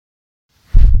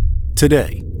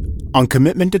Today, on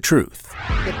Commitment to Truth.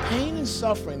 The pain and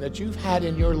suffering that you've had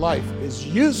in your life is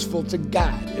useful to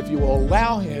God if you will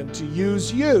allow Him to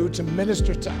use you to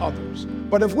minister to others.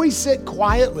 But if we sit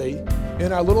quietly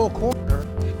in our little corner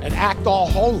and act all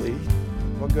holy,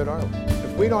 what good are we?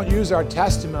 If we don't use our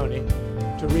testimony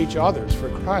to reach others for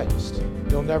Christ,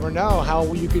 you'll never know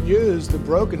how you can use the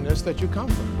brokenness that you come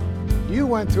from. You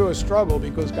went through a struggle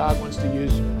because God wants to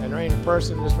use you. And there ain't a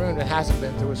person in this room that hasn't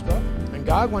been through a struggle. And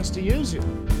God wants to use you,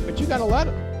 but you got to let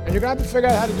Him. And you're going to have to figure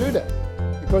out how to do that.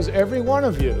 Because every one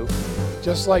of you,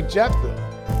 just like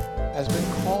Jephthah, has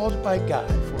been called by God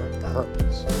for a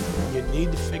purpose. And you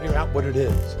need to figure out what it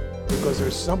is. Because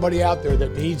there's somebody out there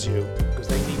that needs you because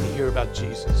they need to hear about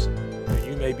Jesus. And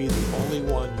you may be the only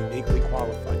one uniquely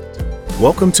qualified to do it.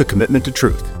 Welcome to Commitment to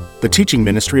Truth, the teaching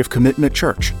ministry of Commitment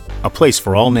Church, a place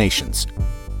for all nations.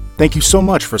 Thank you so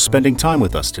much for spending time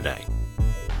with us today.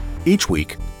 Each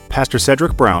week, Pastor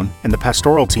Cedric Brown and the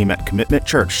pastoral team at Commitment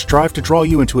Church strive to draw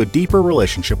you into a deeper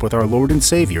relationship with our Lord and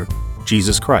Savior,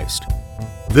 Jesus Christ.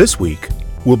 This week,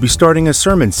 we'll be starting a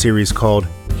sermon series called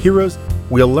Heroes.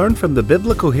 We'll learn from the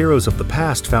biblical heroes of the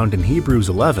past found in Hebrews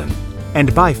 11,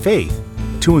 and by faith,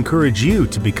 to encourage you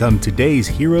to become today's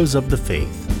heroes of the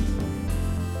faith.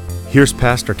 Here's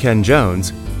Pastor Ken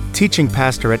Jones, teaching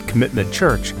pastor at Commitment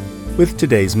Church, with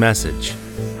today's message.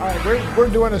 All right, we're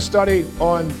doing a study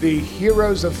on the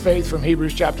heroes of faith from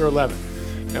Hebrews chapter 11.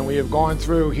 And we have gone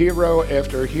through hero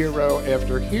after hero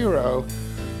after hero,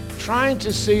 trying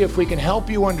to see if we can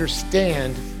help you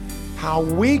understand how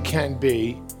we can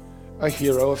be a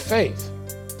hero of faith.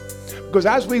 Because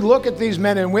as we look at these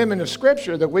men and women of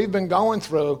Scripture that we've been going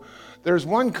through, there's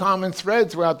one common thread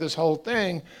throughout this whole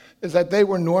thing, is that they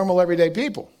were normal, everyday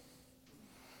people.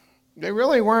 They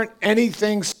really weren't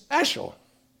anything special,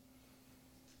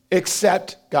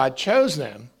 except God chose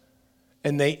them,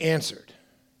 and they answered.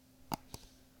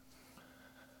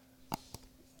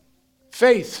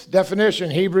 Faith,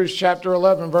 definition, Hebrews chapter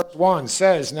 11, verse 1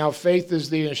 says, "Now faith is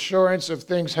the assurance of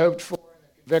things hoped for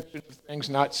and the conviction of things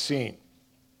not seen."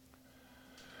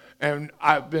 And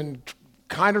I've been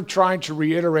kind of trying to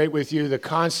reiterate with you the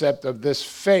concept of this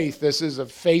faith. This is a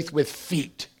faith with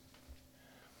feet.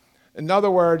 In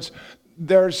other words,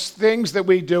 there's things that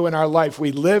we do in our life.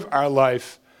 We live our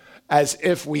life as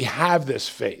if we have this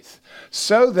faith,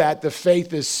 so that the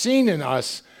faith is seen in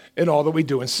us in all that we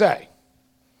do and say.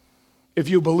 If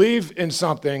you believe in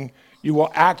something, you will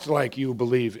act like you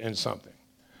believe in something.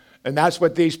 And that's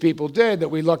what these people did that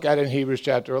we look at in Hebrews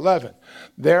chapter 11.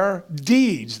 Their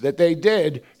deeds that they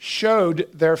did showed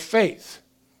their faith.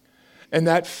 And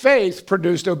that faith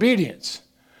produced obedience,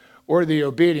 or the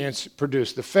obedience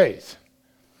produced the faith.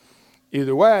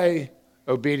 Either way,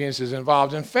 obedience is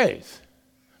involved in faith.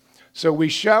 So we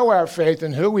show our faith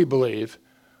in who we believe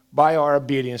by our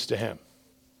obedience to Him.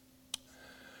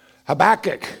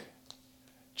 Habakkuk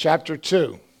chapter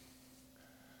 2.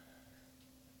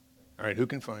 All right, who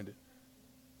can find it?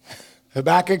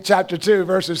 Habakkuk chapter 2,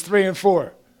 verses 3 and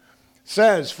 4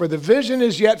 says, "For the vision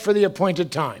is yet for the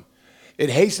appointed time. It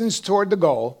hastens toward the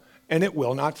goal, and it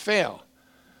will not fail.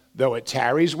 Though it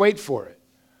tarries, wait for it,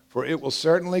 for it will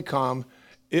certainly come.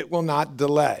 It will not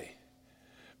delay.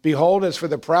 Behold, as for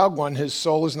the proud one, his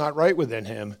soul is not right within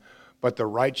him, but the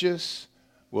righteous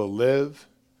will live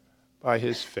by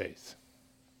his faith."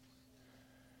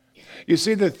 You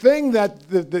see, the thing that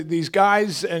these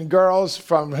guys and girls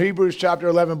from Hebrews chapter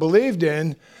 11 believed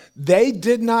in, they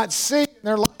did not see in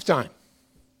their lifetime.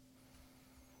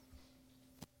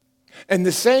 And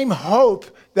the same hope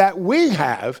that we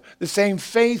have, the same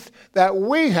faith that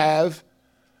we have,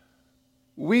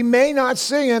 we may not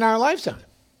see in our lifetime,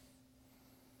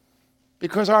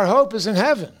 because our hope is in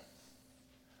heaven.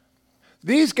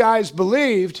 These guys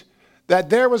believed that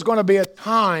there was going to be a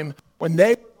time when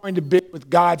they were going to be with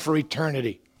God for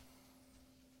eternity,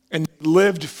 and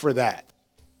lived for that.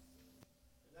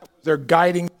 That was their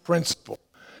guiding principle,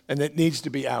 and it needs to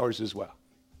be ours as well.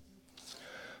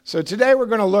 So today we're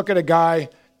going to look at a guy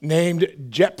named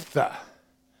Jephthah.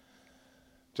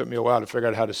 Took me a while to figure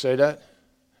out how to say that.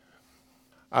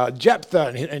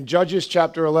 Jephthah in Judges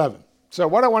chapter 11. So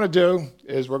what I want to do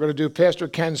is we're going to do Pastor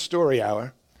Ken's story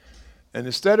hour. And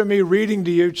instead of me reading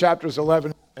to you chapters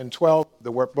 11 and 12,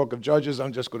 the workbook of Judges,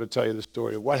 I'm just going to tell you the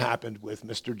story of what happened with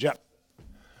Mr. Jephthah.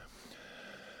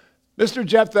 Mr.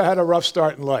 Jephthah had a rough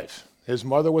start in life. His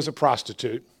mother was a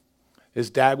prostitute. His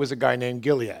dad was a guy named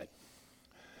Gilead.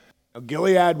 Now,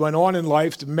 Gilead went on in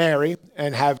life to marry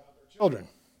and have children.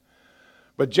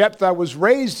 But Jephthah was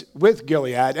raised with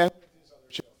Gilead and with his other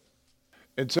children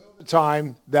until the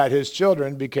time that his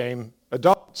children became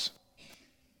adults.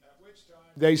 At which time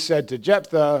they said to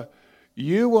Jephthah,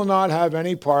 you will not have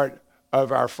any part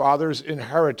of our father's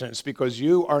inheritance because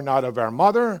you are not of our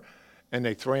mother, and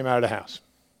they threw him out of the house.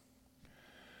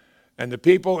 And the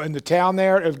people in the town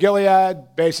there of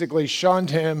Gilead basically shunned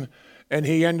him, and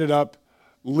he ended up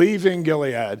leaving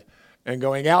Gilead and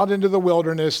going out into the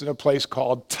wilderness in a place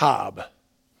called Tob.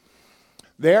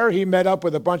 There he met up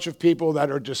with a bunch of people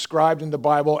that are described in the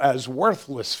Bible as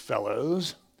worthless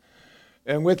fellows.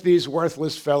 And with these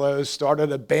worthless fellows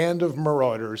started a band of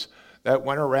marauders that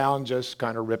went around just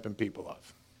kind of ripping people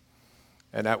off.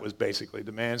 And that was basically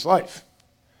the man's life.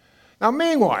 Now,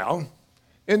 meanwhile,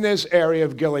 in this area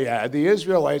of Gilead, the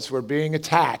Israelites were being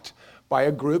attacked by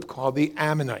a group called the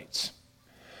Ammonites.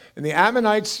 And the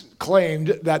Ammonites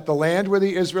claimed that the land where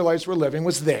the Israelites were living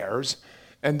was theirs,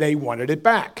 and they wanted it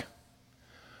back.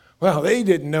 Well, they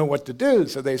didn't know what to do,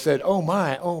 so they said, oh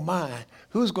my,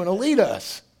 who's going to lead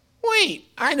us? Wait,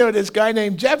 I know this guy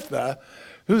named Jephthah,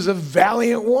 who's a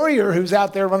valiant warrior who's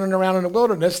out there running around in the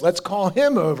wilderness. Let's call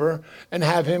him over and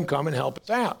have him come and help us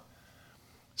out.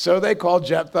 So they called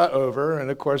Jephthah over, and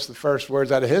of course the first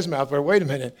words out of his mouth were, wait a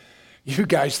minute, you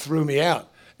guys threw me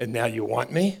out, and now you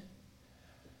want me?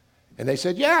 And they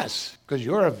said, yes, because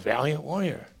you're a valiant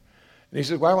warrior. And he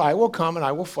said, well, I will come and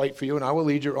I will fight for you and I will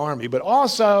lead your army, but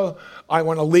also I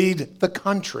want to lead the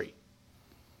country.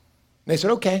 And they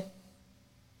said, okay.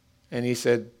 And he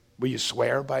said, will you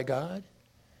swear by God?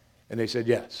 And they said,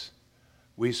 yes,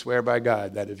 we swear by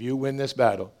God that if you win this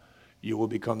battle, you will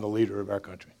become the leader of our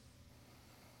country.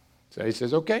 So he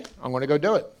says, okay, I'm going to go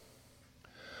do it.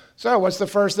 So what's the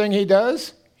first thing he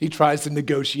does? He tries to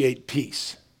negotiate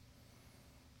peace.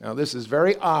 Now, this is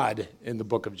very odd in the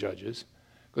book of Judges,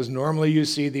 because normally you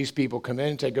see these people come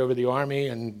in, take over the army,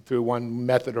 and through one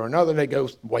method or another, they go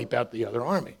wipe out the other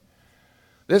army.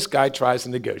 This guy tries to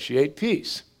negotiate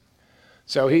peace.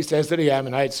 So he says to the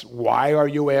Ammonites, why are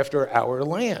you after our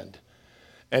land?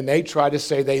 And they try to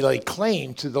say they lay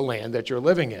claim to the land that you're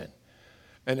living in.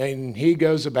 And then he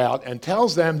goes about and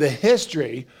tells them the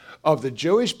history of the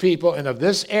Jewish people and of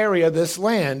this area, this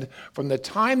land, from the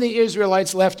time the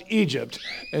Israelites left Egypt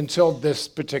until this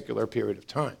particular period of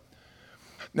time.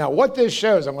 Now, what this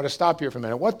shows, I'm going to stop here for a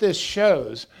minute. What this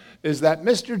shows is that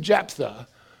Mr. Jephthah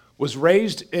was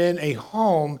raised in a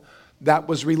home that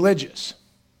was religious.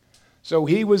 So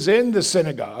he was in the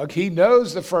synagogue, he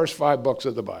knows the first 5 books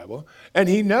of the Bible, and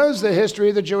he knows the history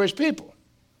of the Jewish people.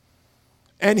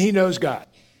 And he knows God.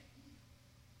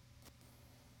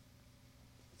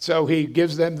 So he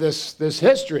gives them this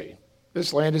history.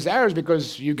 This land is ours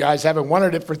because you guys haven't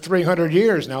wanted it for 300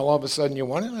 years. Now all of a sudden you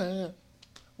want it?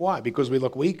 Why? Because we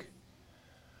look weak?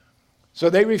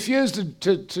 So they refuse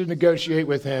to negotiate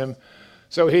with him.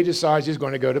 So he decides he's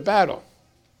going to go to battle.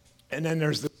 And then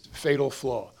there's the fatal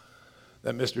flaw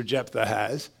that Mr. Jephthah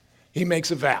has. He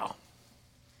makes a vow.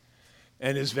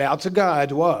 And his vow to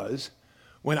God was,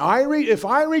 if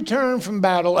I return from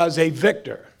battle as a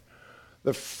victor,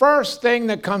 the first thing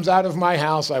that comes out of my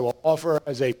house I will offer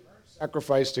as a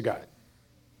sacrifice to God.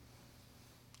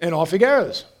 And off he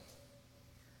goes.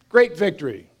 Great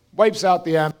victory. Wipes out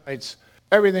the Ammonites.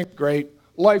 Everything's great.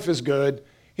 Life is good.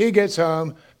 He gets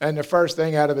home, and the first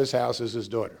thing out of his house is his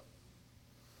daughter.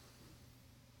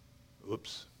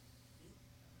 Oops.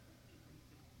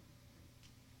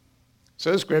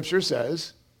 So Scripture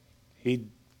says he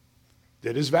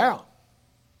did his vow.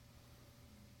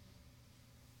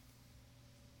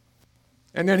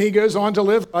 And then he goes on to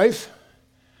live life,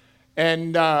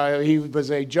 and he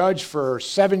was a judge for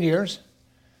 7 years,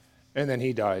 and then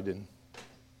he died, and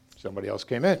somebody else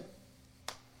came in.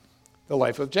 The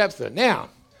life of Jephthah. Now,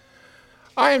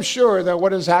 I am sure that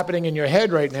what is happening in your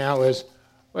head right now is,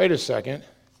 wait a second,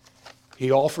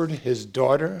 he offered his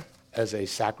daughter as a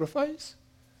sacrifice?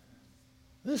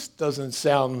 This doesn't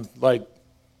sound like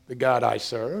the God I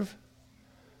serve,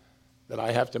 that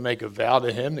I have to make a vow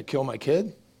to him to kill my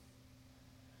kid.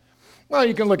 Well,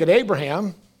 you can look at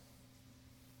Abraham.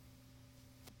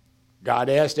 God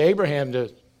asked Abraham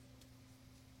to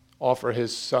offer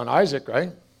his son Isaac,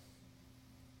 right?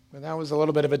 But that was a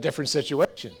little bit of a different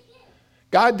situation.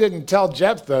 God didn't tell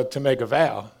Jephthah to make a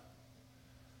vow.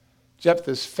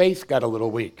 Jephthah's faith got a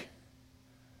little weak.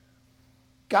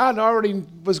 He already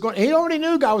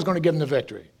knew God was going to give him the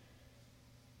victory.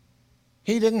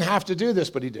 He didn't have to do this,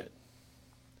 but he did.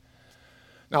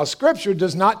 Now, Scripture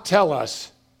does not tell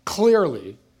us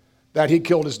clearly that he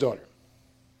killed his daughter.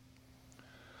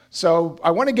 So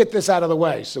I want to get this out of the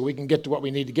way so we can get to what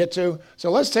we need to get to. So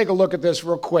let's take a look at this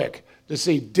real quick to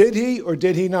see, did he or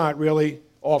did he not really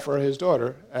offer his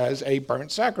daughter as a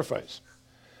burnt sacrifice?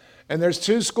 And there's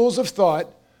 2 schools of thought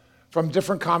from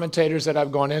different commentators that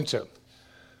I've gone into.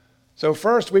 So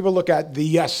first we will look at the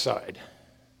yes side.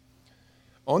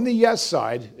 On the yes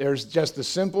side, there's just the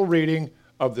simple reading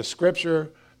of the scripture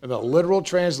and the literal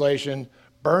translation.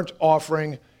 Burnt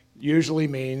offering usually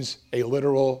means a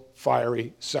literal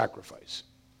fiery sacrifice.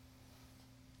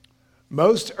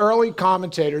 Most early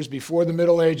commentators before the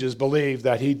Middle Ages believed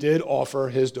that he did offer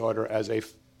his daughter as a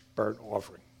burnt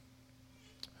offering.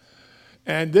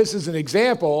 And this is an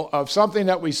example of something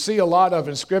that we see a lot of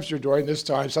in Scripture during this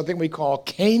time, something we call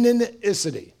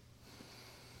Cananicity.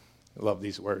 I love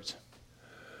these words.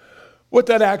 What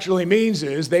that actually means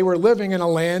is they were living in a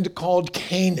land called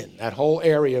Canaan. That whole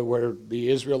area where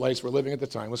the Israelites were living at the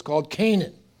time was called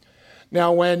Canaan.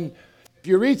 Now, if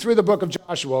you read through the book of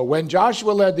Joshua, when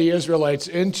Joshua led the Israelites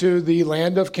into the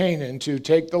land of Canaan to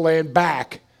take the land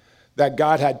back that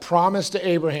God had promised to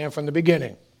Abraham from the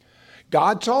beginning,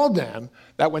 God told them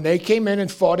that when they came in and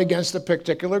fought against a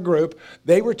particular group,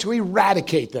 they were to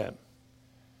eradicate them.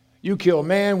 You kill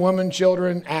man, woman,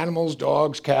 children, animals,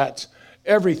 dogs, cats,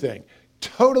 everything.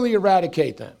 Totally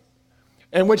eradicate them.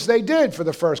 And which they did for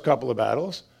the first couple of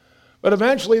battles, but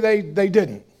eventually they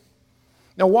didn't.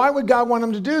 Now, why would God want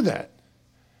them to do that?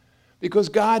 Because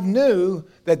God knew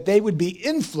that they would be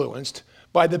influenced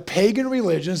by the pagan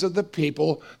religions of the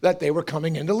people that they were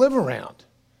coming in to live around.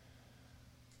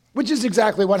 Which is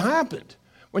exactly what happened.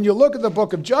 When you look at the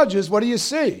book of Judges, what do you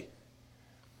see?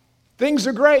 Things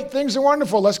are great, things are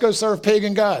wonderful, let's go serve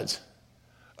pagan gods.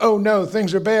 Oh no,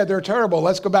 things are bad, they're terrible,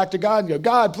 let's go back to God and go,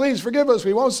 God, please forgive us,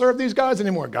 we won't serve these gods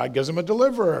anymore. God gives them a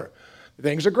deliverer.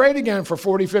 Things are great again for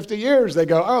 40, 50 years. They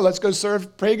go, oh, let's go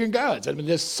serve pagan gods. I mean,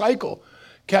 this cycle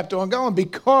kept on going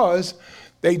because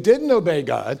they didn't obey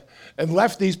God and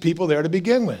left these people there to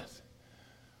begin with.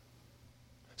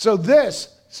 So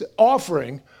this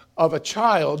offering of a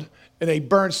child in a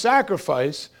burnt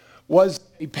sacrifice was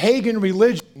a pagan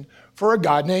religion for a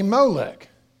god named Molech,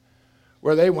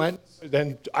 where they went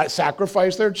and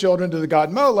sacrificed their children to the god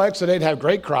Molech so they'd have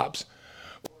great crops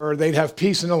or they'd have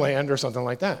peace in the land or something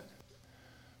like that.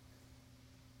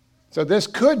 So this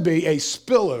could be a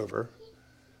spillover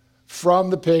from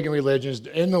the pagan religions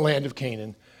in the land of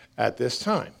Canaan at this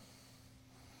time.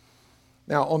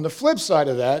 Now, on the flip side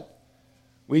of that,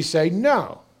 we say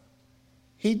no.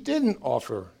 He didn't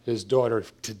offer his daughter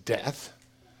to death.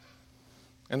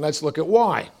 And let's look at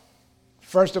why.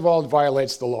 First of all, it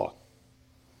violates the law.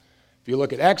 If you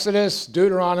look at Exodus,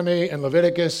 Deuteronomy, and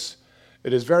Leviticus,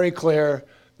 it is very clear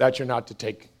that you're not to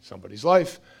take somebody's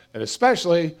life, and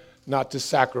especially not to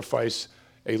sacrifice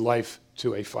a life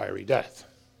to a fiery death.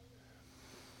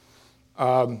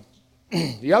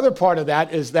 The other part of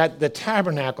that is that the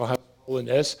tabernacle has a role in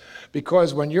this,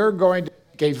 because when you're going to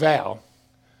make a vow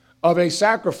of a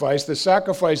sacrifice, the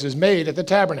sacrifice is made at the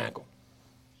tabernacle.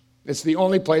 It's the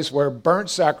only place where burnt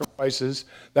sacrifices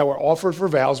that were offered for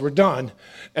vows were done,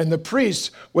 and the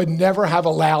priest would never have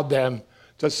allowed them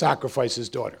to sacrifice his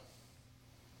daughter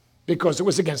because it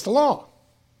was against the law.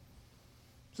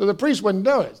 So the priest wouldn't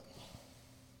do it.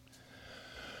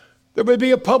 There would be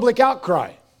a public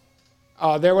outcry.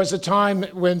 There was a time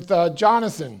when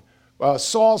Jonathan,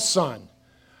 Saul's son,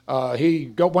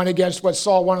 he went against what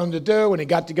Saul wanted him to do, and he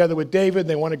got together with David, and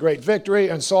they won a great victory,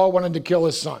 and Saul wanted to kill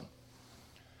his son.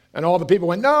 And all the people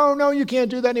went, no, you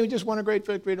can't do that. And he just won a great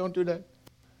victory. Don't do that.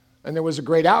 And there was a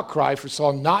great outcry for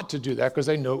Saul not to do that because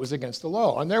they knew it was against the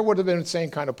law. And there would have been the same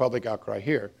kind of public outcry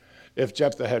here if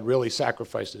Jephthah had really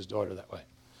sacrificed his daughter that way.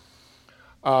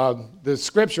 The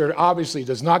scripture obviously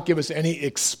does not give us any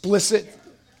explicit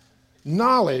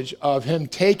knowledge of him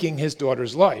taking his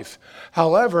daughter's life.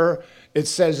 However, it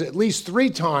says at least 3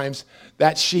 times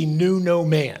that she knew no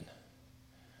man.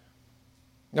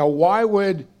 Now, why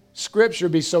would Scripture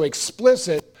be so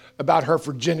explicit about her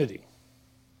virginity?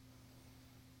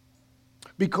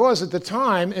 Because at the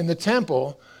time in the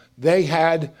temple, they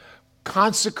had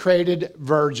consecrated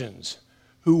virgins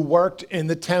who worked in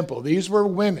the temple. These were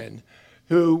women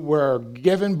who were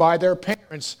given by their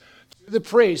parents to the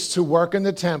priests who work in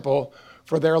the temple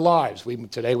for their lives.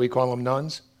 Today we call them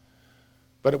nuns.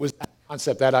 But it was that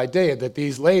concept, that idea that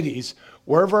these ladies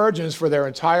were virgins for their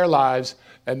entire lives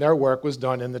and their work was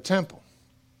done in the temple.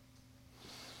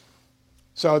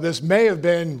 So this may have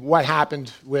been what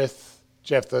happened with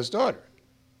Jephthah's daughter.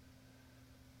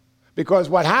 Because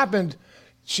what happened,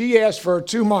 she asked for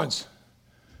 2 months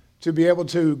to be able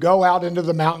to go out into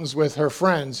the mountains with her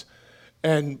friends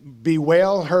and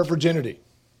bewail her virginity.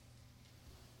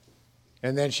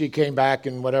 And then she came back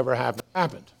and whatever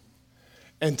happened.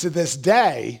 And to this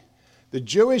day, the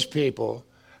Jewish people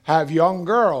have young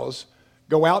girls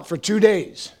go out for 2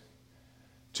 days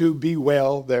to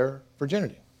bewail their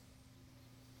virginity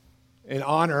in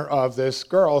honor of this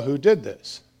girl who did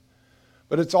this.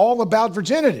 But it's all about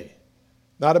virginity,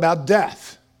 not about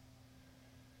death.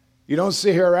 You don't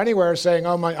see her anywhere saying,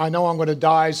 I know I'm going to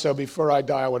die, so before I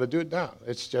die, I want to do it. No,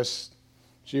 it's just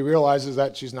she realizes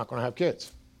that she's not going to have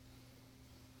kids.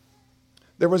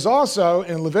 There was also,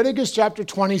 in Leviticus chapter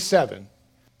 27,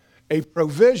 a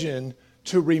provision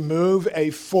to remove a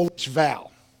foolish vow.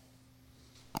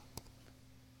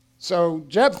 So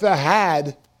Jephthah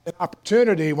had an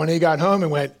opportunity when he got home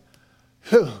and went,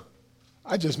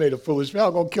 I just made a foolish vow,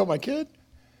 I'm going to kill my kid.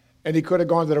 And he could have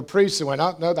gone to the priest and went,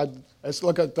 let's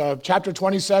look at chapter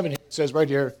 27. It says right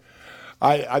here,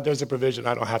 there's a provision,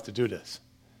 I don't have to do this.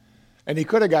 And he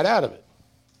could have got out of it,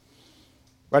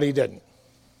 but he didn't.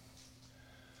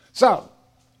 So,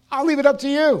 I'll leave it up to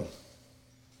you.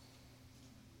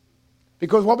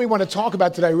 Because what we want to talk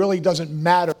about today really doesn't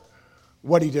matter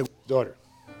what he did with his daughter.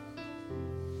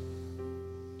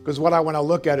 Because what I want to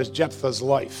look at is Jephthah's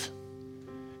life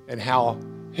and how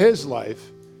his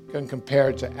life can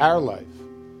compare to our life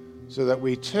so that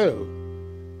we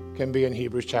too can be in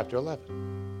Hebrews chapter 11.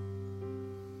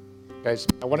 Okay, so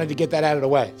I wanted to get that out of the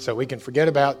way so we can forget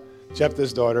about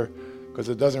Jephthah's daughter because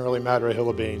it doesn't really matter a hill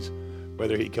of beans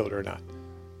whether he killed her or not.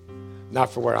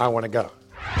 Not for where I want to go.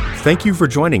 Thank you for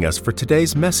joining us for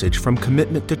today's message from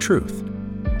Commitment to Truth.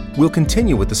 We'll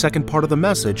continue with the second part of the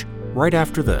message right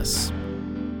after this.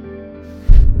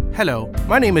 Hello,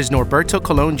 my name is Norberto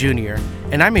Colon Jr.,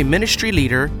 and I'm a ministry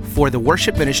leader for the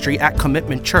worship ministry at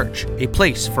Commitment Church, a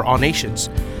place for all nations.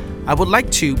 I would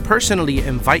like to personally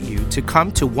invite you to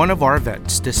come to one of our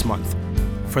events this month.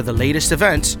 For the latest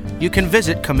events, you can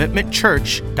visit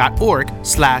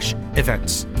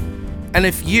commitmentchurch.org/events. And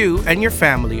if you and your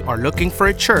family are looking for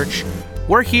a church,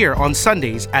 we're here on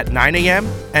Sundays at 9 a.m.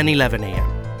 and 11 a.m.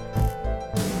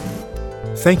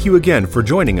 Thank you again for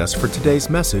joining us for today's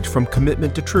message from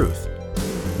Commitment to Truth.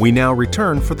 We now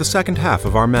return for the second half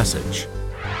of our message.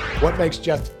 What makes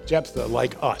Jephthah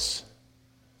like us?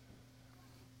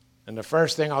 And the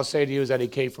first thing I'll say to you is that he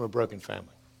came from a broken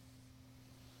family.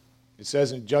 It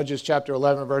says in Judges chapter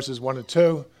 11, verses 1 and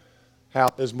 2, how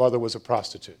his mother was a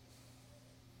prostitute.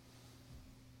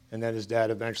 And then his dad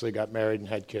eventually got married and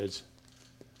had kids.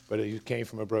 But he came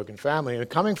from a broken family. And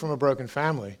coming from a broken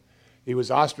family, he was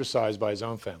ostracized by his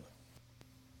own family.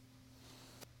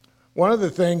 One of the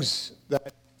things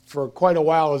that for quite a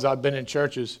while as I've been in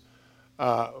churches,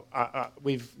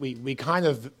 we kind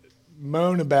of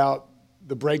moan about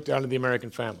the breakdown of the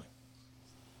American family.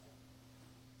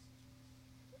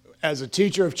 As a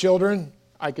teacher of children,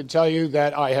 I can tell you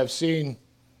that I have seen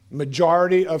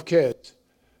majority of kids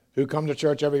who come to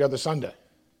church every other Sunday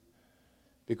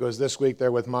because this week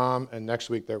they're with mom and next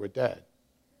week they're with dad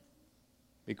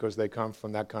because they come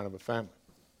from that kind of a family.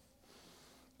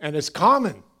 And it's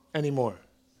common anymore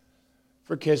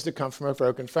for kids to come from a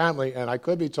broken family, and I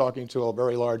could be talking to a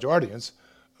very large audience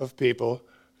of people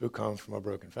who come from a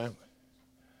broken family.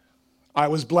 I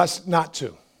was blessed not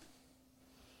to.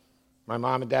 My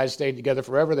mom and dad stayed together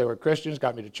forever. They were Christians,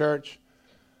 got me to church,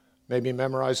 made me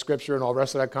memorize scripture and all the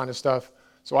rest of that kind of stuff.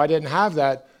 So I didn't have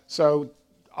that, so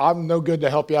I'm no good to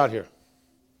help you out here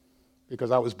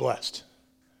because I was blessed.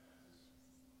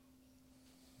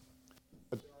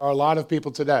 But there are a lot of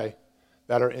people today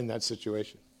that are in that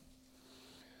situation.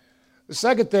 The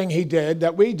second thing he did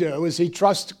that we do is he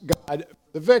trusts God for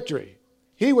the victory.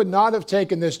 He would not have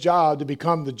taken this job to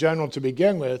become the general to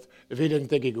begin with if he didn't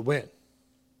think he could win.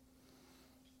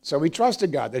 So he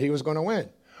trusted God that he was going to win.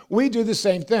 We do the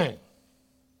same thing.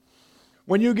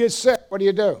 When you get sick, what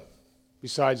do?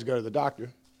 Besides go to the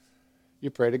doctor, you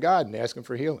pray to God and ask him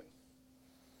for healing.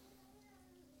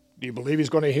 Do you believe he's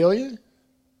going to heal you?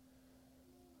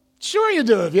 Sure you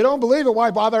do. If you don't believe it,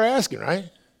 why bother asking, right?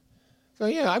 So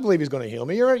yeah, I believe he's going to heal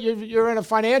me. You're in a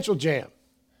financial jam.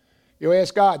 You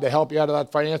ask God to help you out of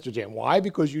that financial jam. Why?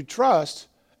 Because you trust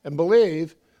and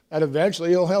believe that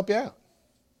eventually he'll help you out.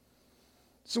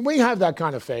 So we have that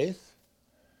kind of faith.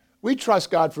 We trust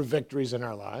God for victories in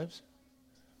our lives.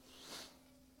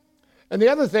 And the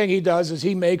other thing he does is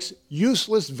he makes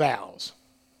useless vows.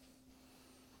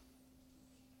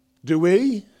 Do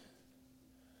we?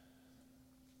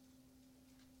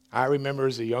 I remember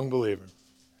as a young believer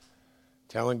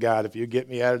telling God, if you get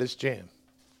me out of this jam,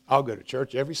 I'll go to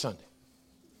church every Sunday.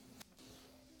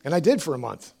 And I did for a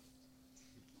month.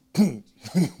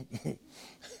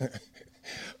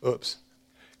 Oops.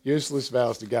 Useless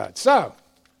vows to God. So,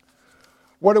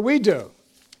 what do?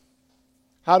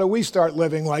 How do we start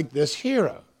living like this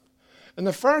hero? And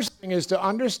the first thing is to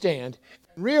understand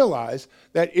and realize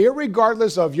that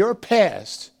irregardless of your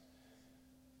past,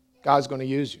 God's going to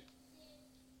use you.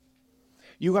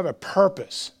 You have a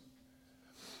purpose.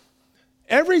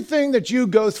 Everything that you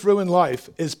go through in life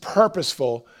is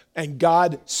purposeful, and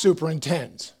God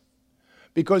superintends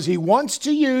because he wants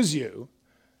to use you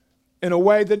in a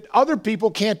way that other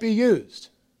people can't be used.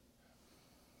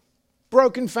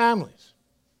 Broken families.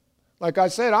 Like I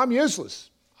said, I'm useless.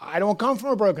 I don't come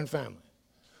from a broken family.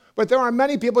 But there are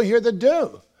many people here that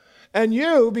do. And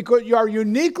you, because you are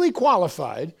uniquely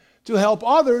qualified to help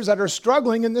others that are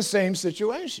struggling in the same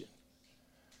situation.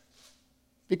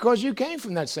 Because you came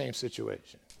from that same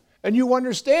situation. And you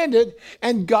understand it,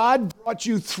 and God brought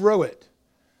you through it.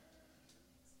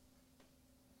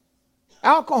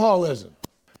 Alcoholism.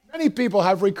 Many people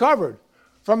have recovered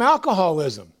from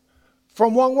alcoholism.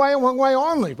 From one way and one way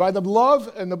only. By the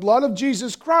love and the blood of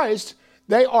Jesus Christ,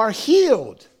 they are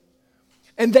healed.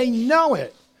 And they know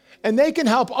it. And they can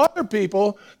help other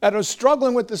people that are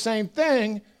struggling with the same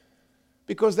thing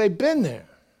because they've been there.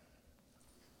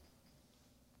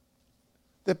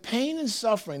 The pain and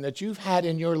suffering that you've had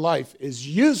in your life is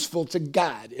useful to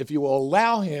God if you will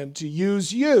allow him to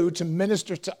use you to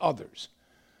minister to others.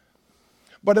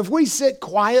 But if we sit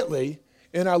quietly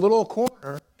in our little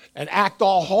corner and act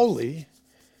all holy,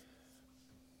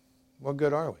 what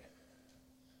good are we?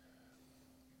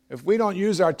 If we don't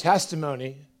use our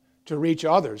testimony to reach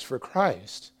others for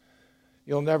Christ,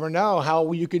 you'll never know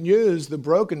how you can use the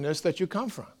brokenness that you come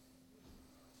from.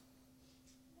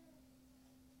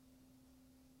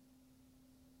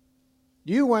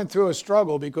 You went through a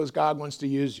struggle because God wants to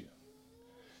use you.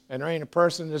 And there ain't a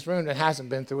person in this room that hasn't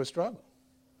been through a struggle.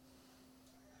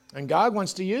 And God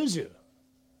wants to use you.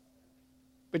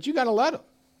 But you got to let him.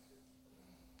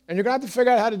 And you're going to have to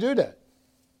figure out how to do that.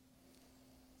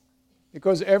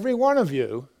 Because every one of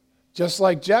you, just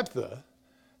like Jephthah,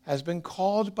 has been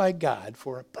called by God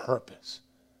for a purpose.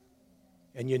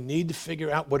 And you need to figure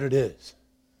out what it is.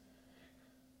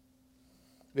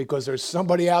 Because there's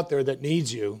somebody out there that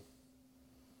needs you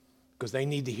because they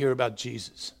need to hear about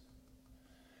Jesus.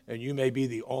 And you may be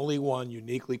the only one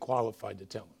uniquely qualified to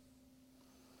tell them.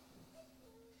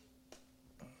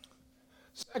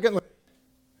 Secondly,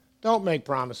 don't make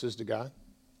promises to God.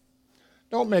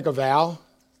 Don't make a vow.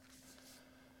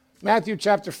 Matthew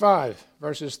chapter 5,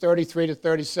 verses 33 to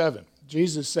 37.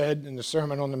 Jesus said in the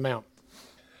Sermon on the Mount,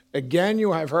 "Again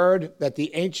you have heard that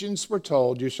the ancients were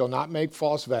told, you shall not make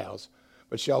false vows,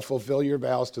 but shall fulfill your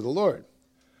vows to the Lord.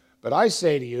 But I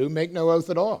say to you, make no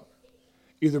oath at all,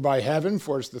 either by heaven,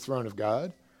 for it's the throne of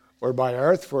God, or by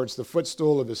earth, for it's the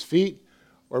footstool of his feet,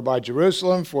 or by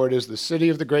Jerusalem, for it is the city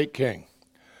of the great king.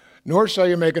 Nor shall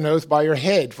you make an oath by your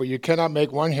head, for you cannot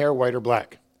make one hair white or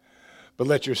black. But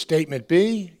let your statement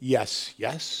be, yes,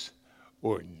 yes,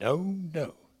 or no,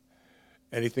 no.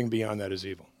 Anything beyond that is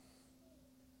evil."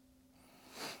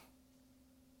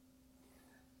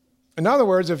 In other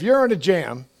words, if you're in a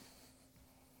jam,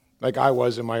 like I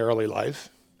was in my early life,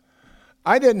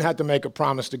 I didn't have to make a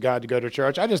promise to God to go to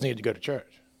church. I just needed to go to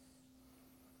church.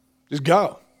 Just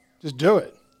go. Just do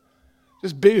it.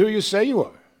 Just be who you say you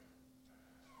are.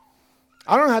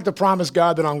 I don't have to promise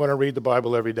God that I'm going to read the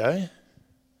Bible every day.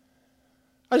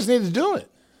 I just need to do it.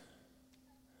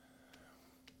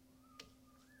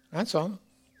 That's all.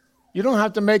 You don't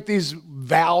have to make these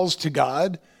vows to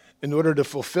God in order to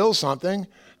fulfill something.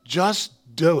 Just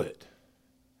do it.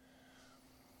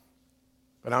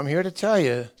 But I'm here to tell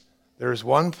you, there's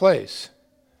one place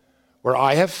where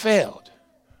I have failed,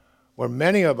 where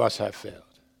many of us have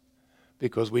failed,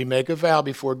 because we make a vow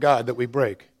before God that we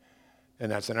break,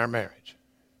 and that's in our marriage.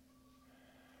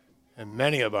 And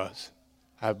many of us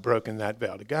have broken that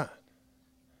vow to God.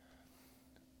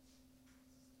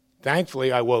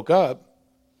 Thankfully, I woke up,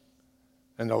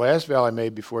 and the last vow I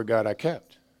made before God I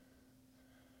kept.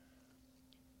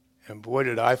 And boy,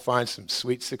 did I find some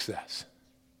sweet success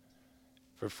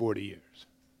for 40 years.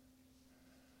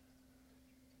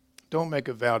 Don't make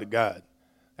a vow to God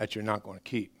that you're not going to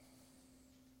keep.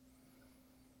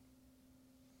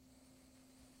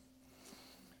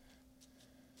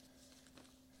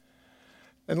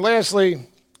 And lastly,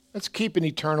 let's keep an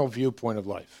eternal viewpoint of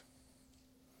life.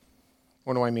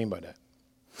 What do I mean by that?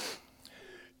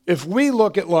 If we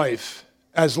look at life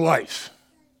as life,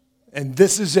 and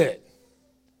this is it,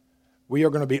 we are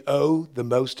going to be, the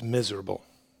most miserable.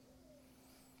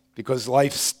 Because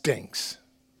life stinks.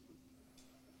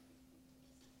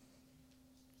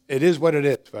 It is what it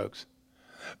is, folks.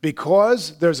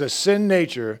 Because there's a sin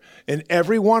nature in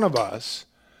every one of us,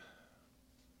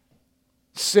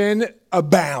 sin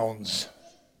abounds.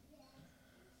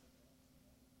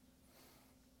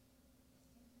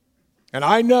 And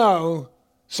I know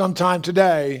sometime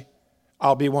today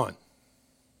I'll be one.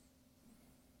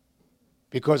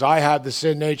 Because I have the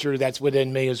sin nature that's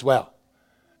within me as well.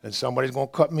 And somebody's going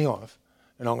to cut me off.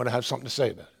 and I'm going to have something to say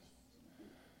about it.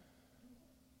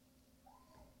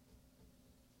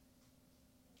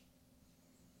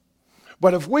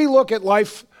 But if we look at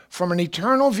life from an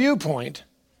eternal viewpoint,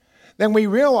 then we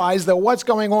realize that what's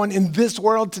going on in this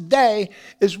world today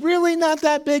is really not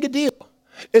that big a deal.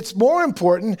 It's more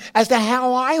important as to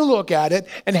how I look at it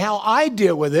and how I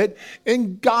deal with it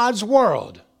in God's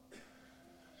world.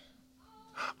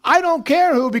 I don't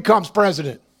care who becomes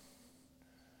president,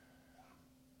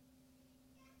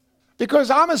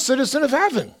 because I'm a citizen of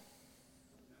heaven.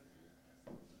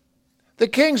 The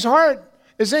king's heart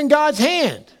is in God's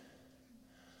hand.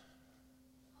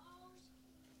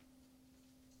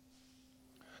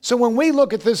 So when we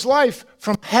look at this life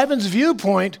from heaven's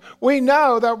viewpoint, we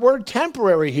know that we're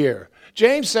temporary here.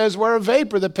 James says we're a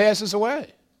vapor that passes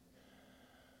away.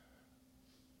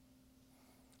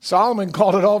 Solomon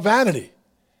called it all vanity.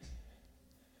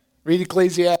 Read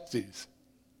Ecclesiastes.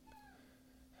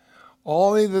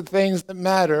 Only the things that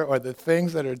matter are the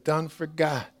things that are done for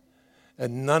God,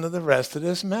 and none of the rest of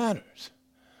this matters.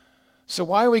 So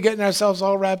why are we getting ourselves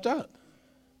all wrapped up?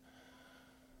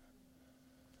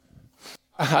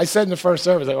 I said in the first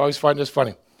service, I always find this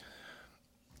funny.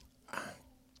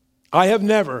 I have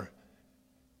never,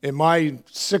 in my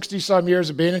 60-some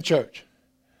years of being in church,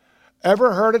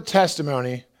 ever heard a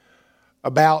testimony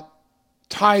about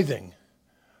tithing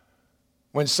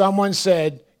when someone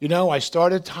said, you know, I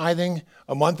started tithing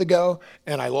a month ago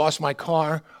and I lost my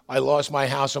car, I lost my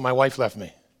house, and my wife left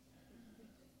me.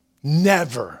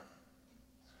 Never.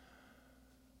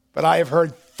 But I have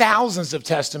heard thousands of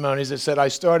testimonies that said I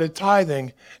started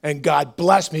tithing and God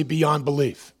blessed me beyond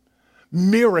belief.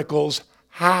 Miracles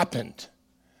happened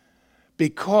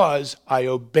because I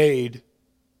obeyed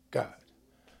God.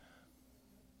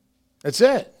 That's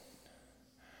it.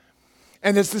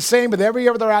 And it's the same with every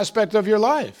other aspect of your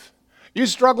life. You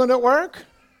struggling at work?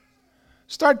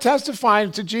 Start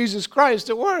testifying to Jesus Christ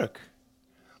at work.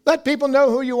 Let people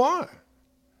know who you are.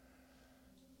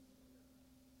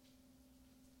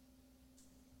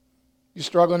 You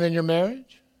struggling in your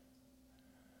marriage?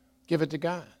 Give it to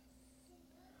God.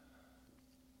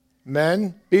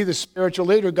 Men, be the spiritual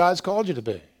leader God's called you to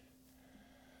be.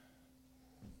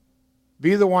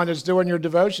 Be the one that's doing your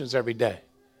devotions every day.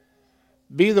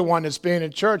 Be the one that's being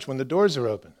in church when the doors are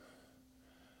open.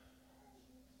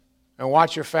 And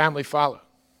watch your family follow.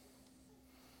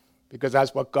 Because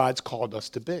that's what God's called us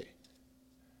to be.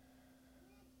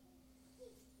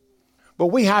 But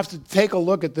we have to take a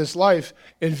look at this life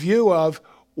in view of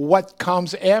what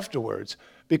comes afterwards,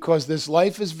 because this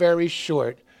life is very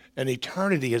short and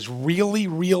eternity is really,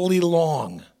 really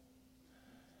long.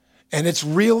 And it's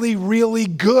really, really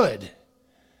good.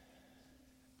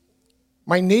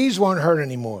 My knees won't hurt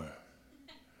anymore.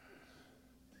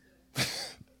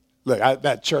 Look,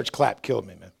 that church clap killed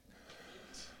me, man.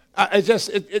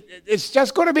 It's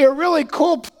just going to be a really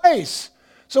cool place.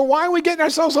 So why are we getting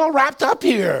ourselves all wrapped up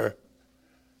here?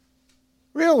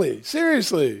 Really,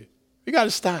 seriously, we got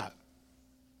to stop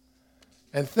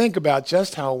and think about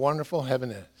just how wonderful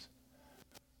heaven is.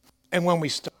 And when we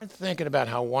start thinking about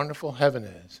how wonderful heaven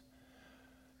is,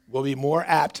 we'll be more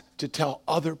apt to tell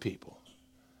other people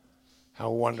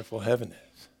how wonderful heaven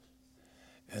is.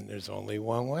 And there's only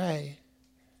one way.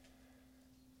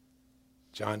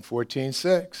 John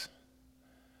 14:6.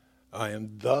 I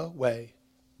am the way,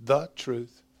 the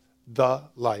truth, the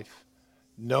life.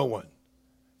 No one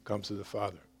comes to the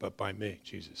Father but by me,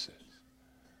 Jesus says.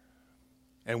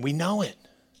 And we know it.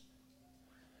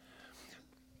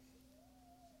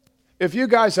 If you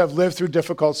guys have lived through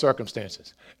difficult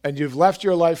circumstances and you've left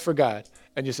your life for God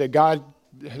and you say, God,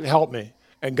 help me,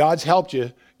 and God's helped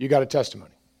you, you got a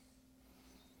testimony.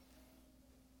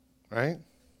 Right?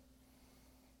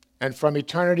 And from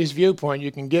eternity's viewpoint,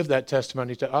 you can give that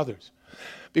testimony to others.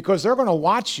 Because they're going to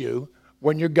watch you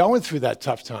when you're going through that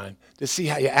tough time to see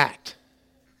how you act.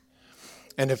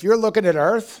 And if you're looking at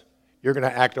earth, you're going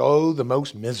to act, the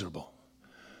most miserable.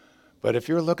 But if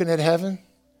you're looking at heaven,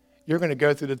 you're going to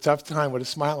go through the tough time with a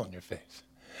smile on your face.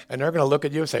 And they're going to look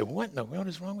at you and say, what in the world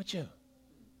is wrong with you?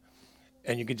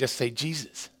 And you can just say,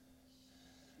 Jesus.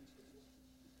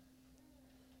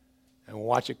 And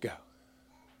watch it go.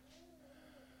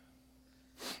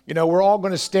 You know, we're all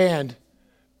going to stand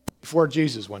before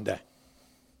Jesus one day.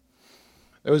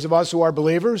 Those of us who are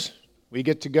believers, we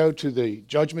get to go to the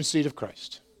judgment seat of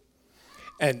Christ.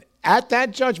 And at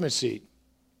that judgment seat,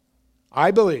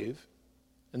 I believe,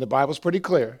 and the Bible's pretty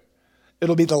clear,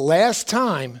 it'll be the last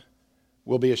time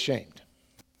we'll be ashamed.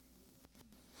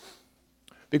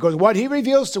 Because what he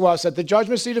reveals to us at the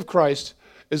judgment seat of Christ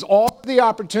is all the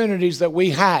opportunities that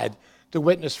we had to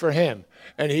witness for him.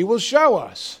 And he will show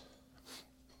us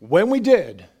when we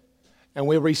did, and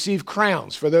we receive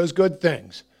crowns for those good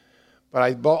things. But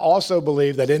I also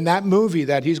believe that in that movie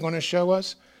that he's going to show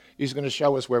us, he's going to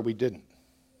show us where we didn't.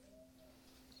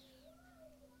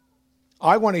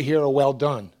 I want to hear a well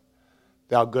done,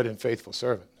 thou good and faithful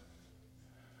servant.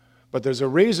 But there's a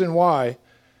reason why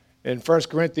in 2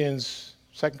 Corinthians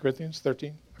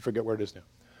 13, I forget where it is now,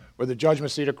 where the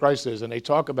judgment seat of Christ is, and they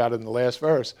talk about it in the last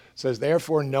verse, it says,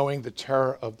 therefore, knowing the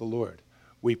terror of the Lord,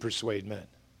 we persuade men.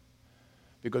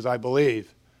 Because I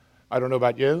believe, I don't know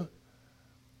about you,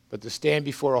 but to stand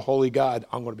before a holy God,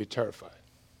 I'm going to be terrified.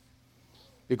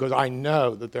 Because I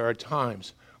know that there are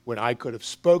times when I could have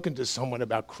spoken to someone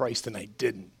about Christ and I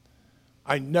didn't.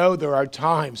 I know there are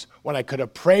times when I could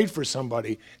have prayed for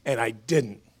somebody and I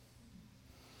didn't.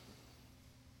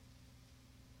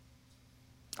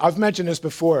 I've mentioned this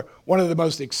before. One of the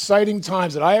most exciting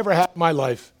times that I ever had in my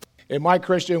life, in my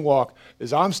Christian walk,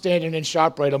 is I'm standing in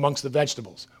ShopRite amongst the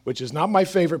vegetables, which is not my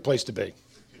favorite place to be.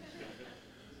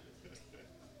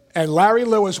 And Larry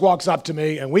Lewis walks up to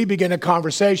me, and we begin a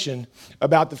conversation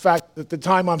about the fact that the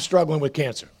time I'm struggling with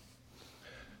cancer.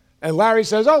 And Larry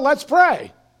says, oh, let's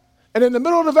pray. And in the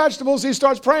middle of the vegetables, he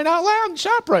starts praying out loud in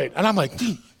ShopRite. And I'm like,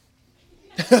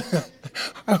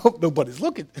 I hope nobody's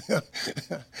looking.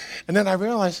 And then I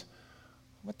realize,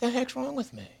 what the heck's wrong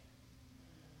with me?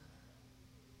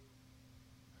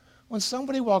 When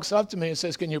somebody walks up to me and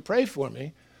says, can you pray for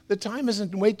me? The time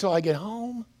isn't wait till I get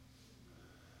home.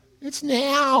 It's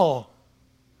now.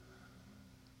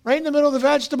 Right in the middle of the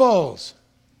vegetables.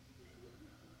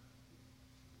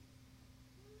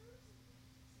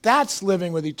 That's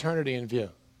living with eternity in view.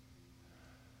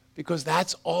 Because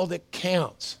that's all that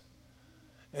counts.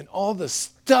 And all the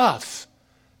stuff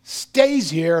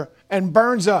stays here and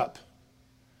burns up.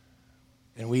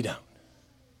 And we don't.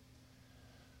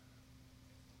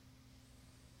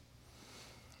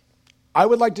 I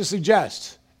would like to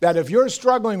suggest that if you're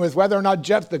struggling with whether or not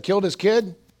Jephthah killed his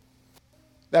kid,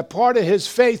 that part of his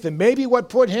faith, and maybe what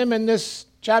put him in this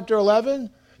chapter 11,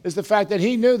 is the fact that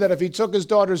he knew that if he took his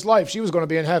daughter's life, she was going to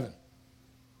be in heaven.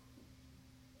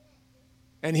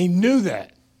 And he knew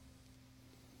that.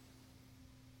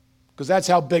 Because that's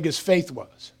how big his faith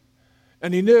was.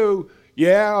 And he knew,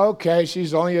 yeah, okay,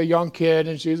 she's only a young kid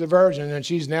and she's a virgin and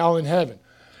she's now in heaven.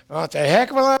 Well, it's a heck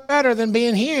of a lot better than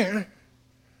being here.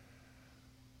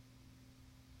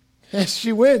 And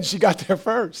she wins. She got there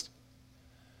first.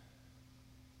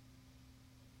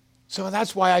 So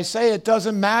that's why I say it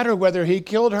doesn't matter whether he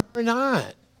killed her or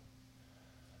not.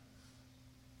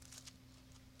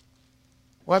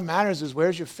 What matters is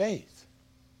where's your faith?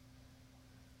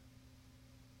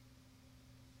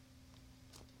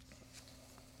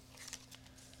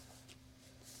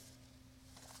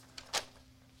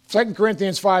 Second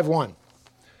Corinthians 5:1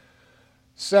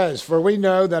 says, for we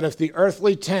know that if the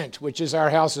earthly tent, which is our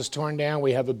house, is torn down,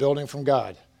 we have a building from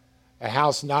God, a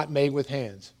house not made with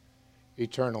hands,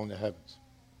 eternal in the heavens.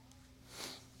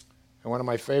 And one of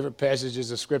my favorite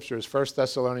passages of Scripture is 1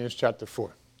 Thessalonians chapter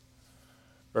 4,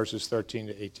 verses 13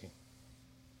 to 18.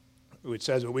 Which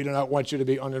says, but we do not want you to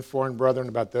be uninformed, brethren,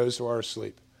 about those who are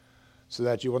asleep, so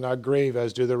that you will not grieve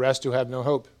as do the rest who have no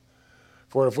hope.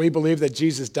 For if we believe that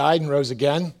Jesus died and rose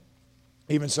again,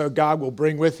 even so God will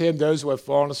bring with him those who have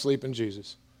fallen asleep in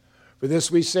Jesus. For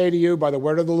this we say to you by the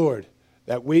word of the Lord,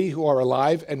 that we who are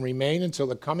alive and remain until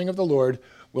the coming of the Lord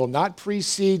will not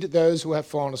precede those who have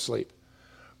fallen asleep.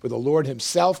 For the Lord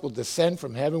himself will descend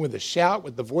from heaven with a shout,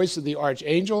 with the voice of the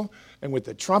archangel, and with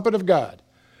the trumpet of God.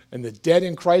 And the dead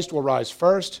in Christ will rise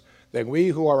first. Then we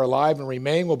who are alive and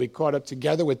remain will be caught up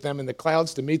together with them in the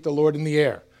clouds to meet the Lord in the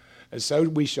air. And so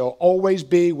we shall always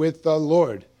be with the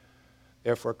Lord.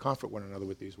 Therefore, comfort one another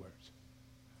with these words.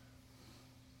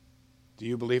 Do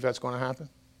you believe that's going to happen?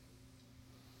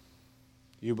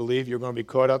 Do you believe you're going to be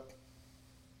caught up?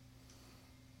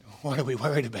 What are we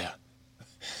worried about?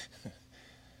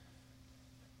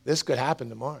 This could happen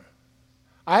tomorrow.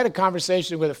 I had a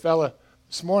conversation with a fella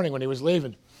this morning when he was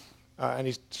leaving, and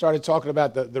he started talking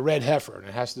about the red heifer, and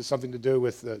it has something to do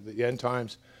with the end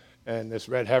times, and this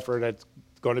red heifer that's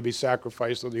going to be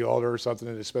sacrificed on the altar or something,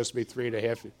 and it's supposed to be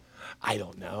 3.5. I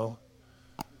don't know.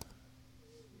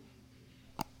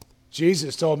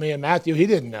 Jesus told me in Matthew he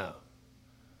didn't know.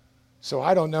 So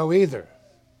I don't know either.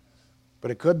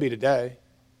 But it could be today.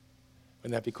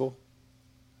 Wouldn't that be cool?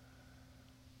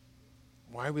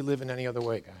 Why are we living any other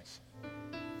way, guys?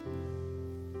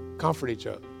 Comfort each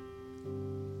other.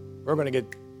 We're going to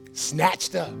get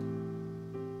snatched up.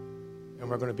 And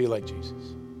we're going to be like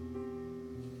Jesus.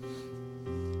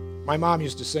 My mom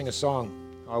used to sing a song.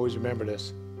 I always remember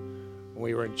this. When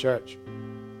we were in church.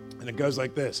 And it goes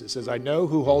like this. It says, I know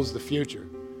who holds the future,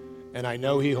 and I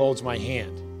know he holds my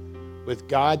hand. With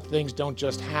God, things don't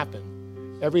just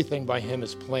happen. Everything by him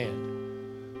is planned.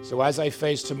 So as I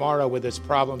face tomorrow with its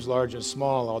problems large and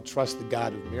small, I'll trust the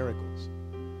God of miracles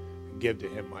and give to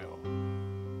him my all.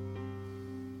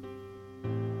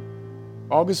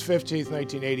 August 15th,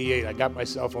 1988, I got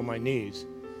myself on my knees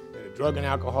in a drug and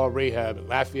alcohol rehab in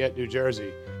Lafayette, New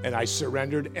Jersey, and I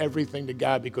surrendered everything to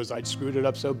God because I'd screwed it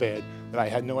up so bad that I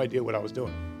had no idea what I was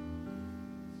doing.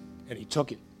 And he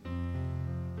took it.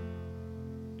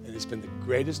 And it's been the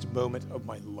greatest moment of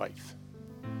my life.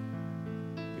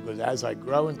 Because as I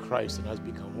grow in Christ and as I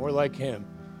become more like him,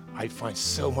 I find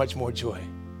so much more joy.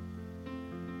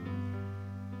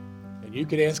 And you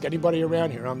could ask anybody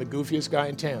around here, I'm the goofiest guy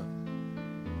in town.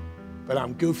 But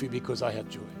I'm goofy because I have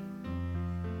joy.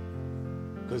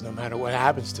 Because no matter what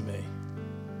happens to me,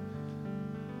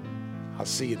 I'll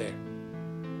see you there.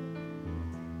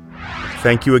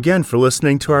 Thank you again for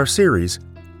listening to our series,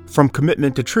 From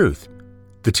Commitment to Truth,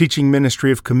 the teaching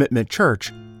ministry of Commitment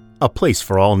Church, a place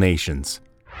for all nations.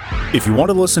 If you want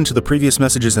to listen to the previous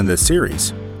messages in this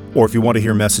series, or if you want to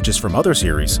hear messages from other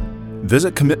series,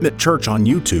 visit Commitment Church on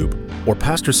YouTube or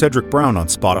Pastor Cedric Brown on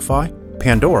Spotify,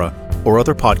 Pandora, or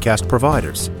other podcast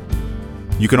providers.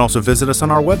 You can also visit us on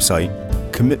our website,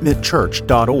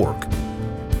 commitmentchurch.org.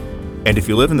 And if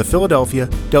you live in the Philadelphia,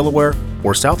 Delaware,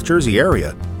 or South Jersey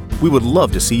area, we would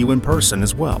love to see you in person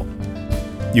as well.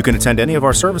 You can attend any of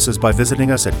our services by visiting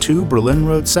us at 2 Berlin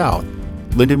Road South,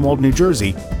 Lindenwold, New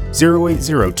Jersey,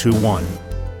 08021.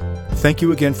 Thank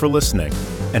you again for listening,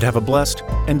 and have a blessed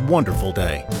and wonderful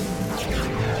day.